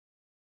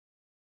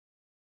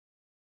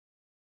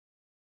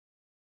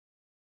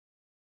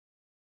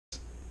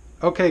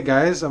Okay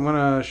guys, I'm going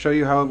to show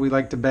you how we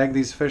like to bag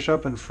these fish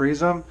up and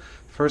freeze them.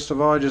 First of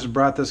all, I just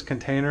brought this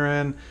container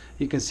in.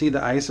 You can see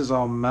the ice is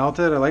all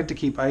melted. I like to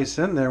keep ice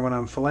in there when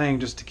I'm filleting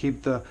just to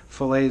keep the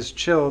fillets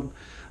chilled.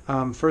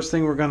 First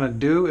thing we're going to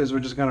do is we're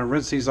just going to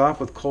rinse these off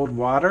with cold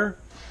water.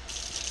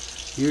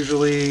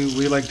 Usually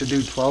we like to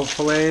do 12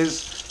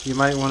 fillets. You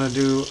might want to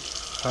do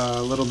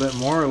a little bit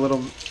more, a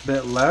little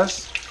bit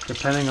less,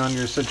 depending on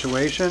your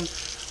situation.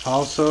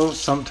 Also,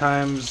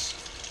 sometimes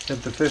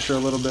if the fish are a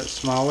little bit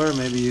smaller,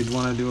 maybe you'd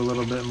want to do a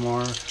little bit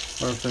more,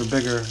 or if they're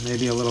bigger,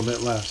 maybe a little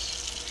bit less.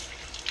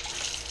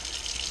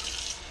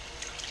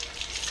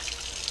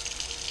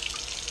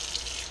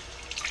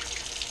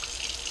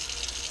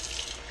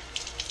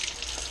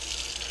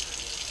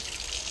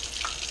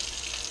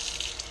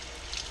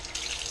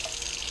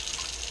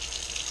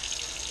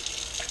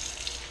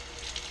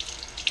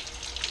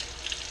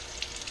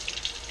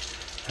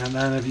 And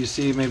then if you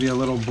see maybe a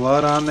little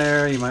blood on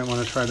there, you might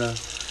want to try to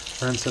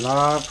rinse it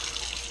off.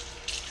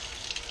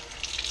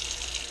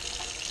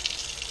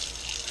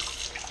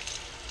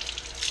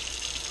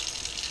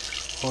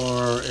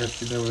 Or if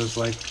there was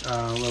like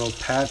a little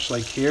patch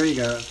like here, you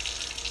got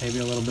maybe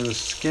a little bit of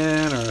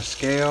skin or a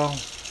scale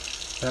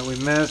that we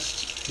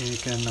missed, you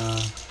can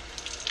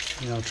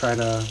try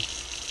to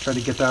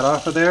get that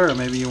off of there, or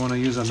maybe you want to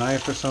use a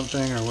knife or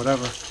something or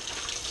whatever.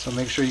 So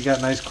make sure you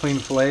got nice clean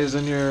fillets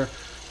in your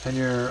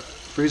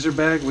freezer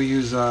bag. We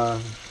use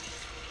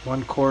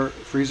 1-quart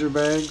freezer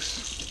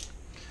bags,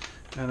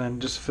 and then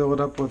just fill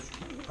it up with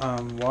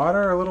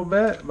water a little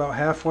bit, about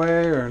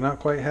halfway or not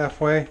quite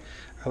halfway.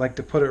 I like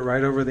to put it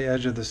right over the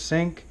edge of the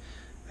sink,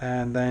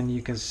 and then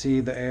you can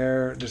see the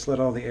air, just let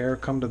all the air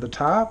come to the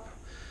top.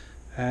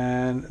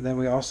 And then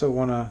we also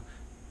want to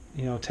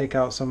take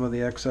out some of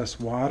the excess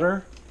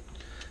water,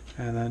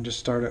 and then just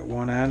start at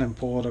one end and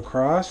pull it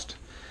across.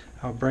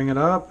 I'll bring it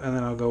up, and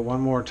then I'll go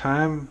one more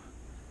time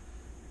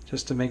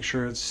just to make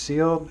sure it's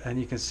sealed, and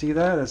you can see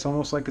that it's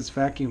almost like it's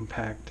vacuum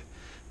packed.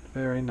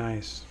 Very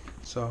nice.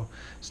 So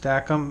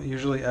stack them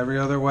usually every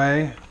other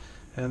way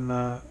in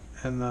the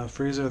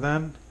freezer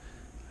then,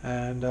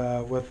 and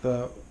with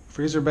the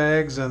freezer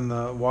bags and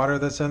the water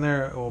that's in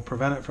there, it will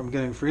prevent it from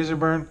getting freezer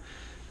burn,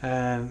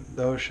 and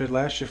those should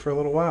last you for a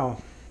little while.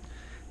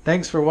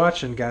 Thanks for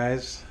watching,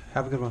 guys.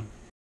 Have a good one.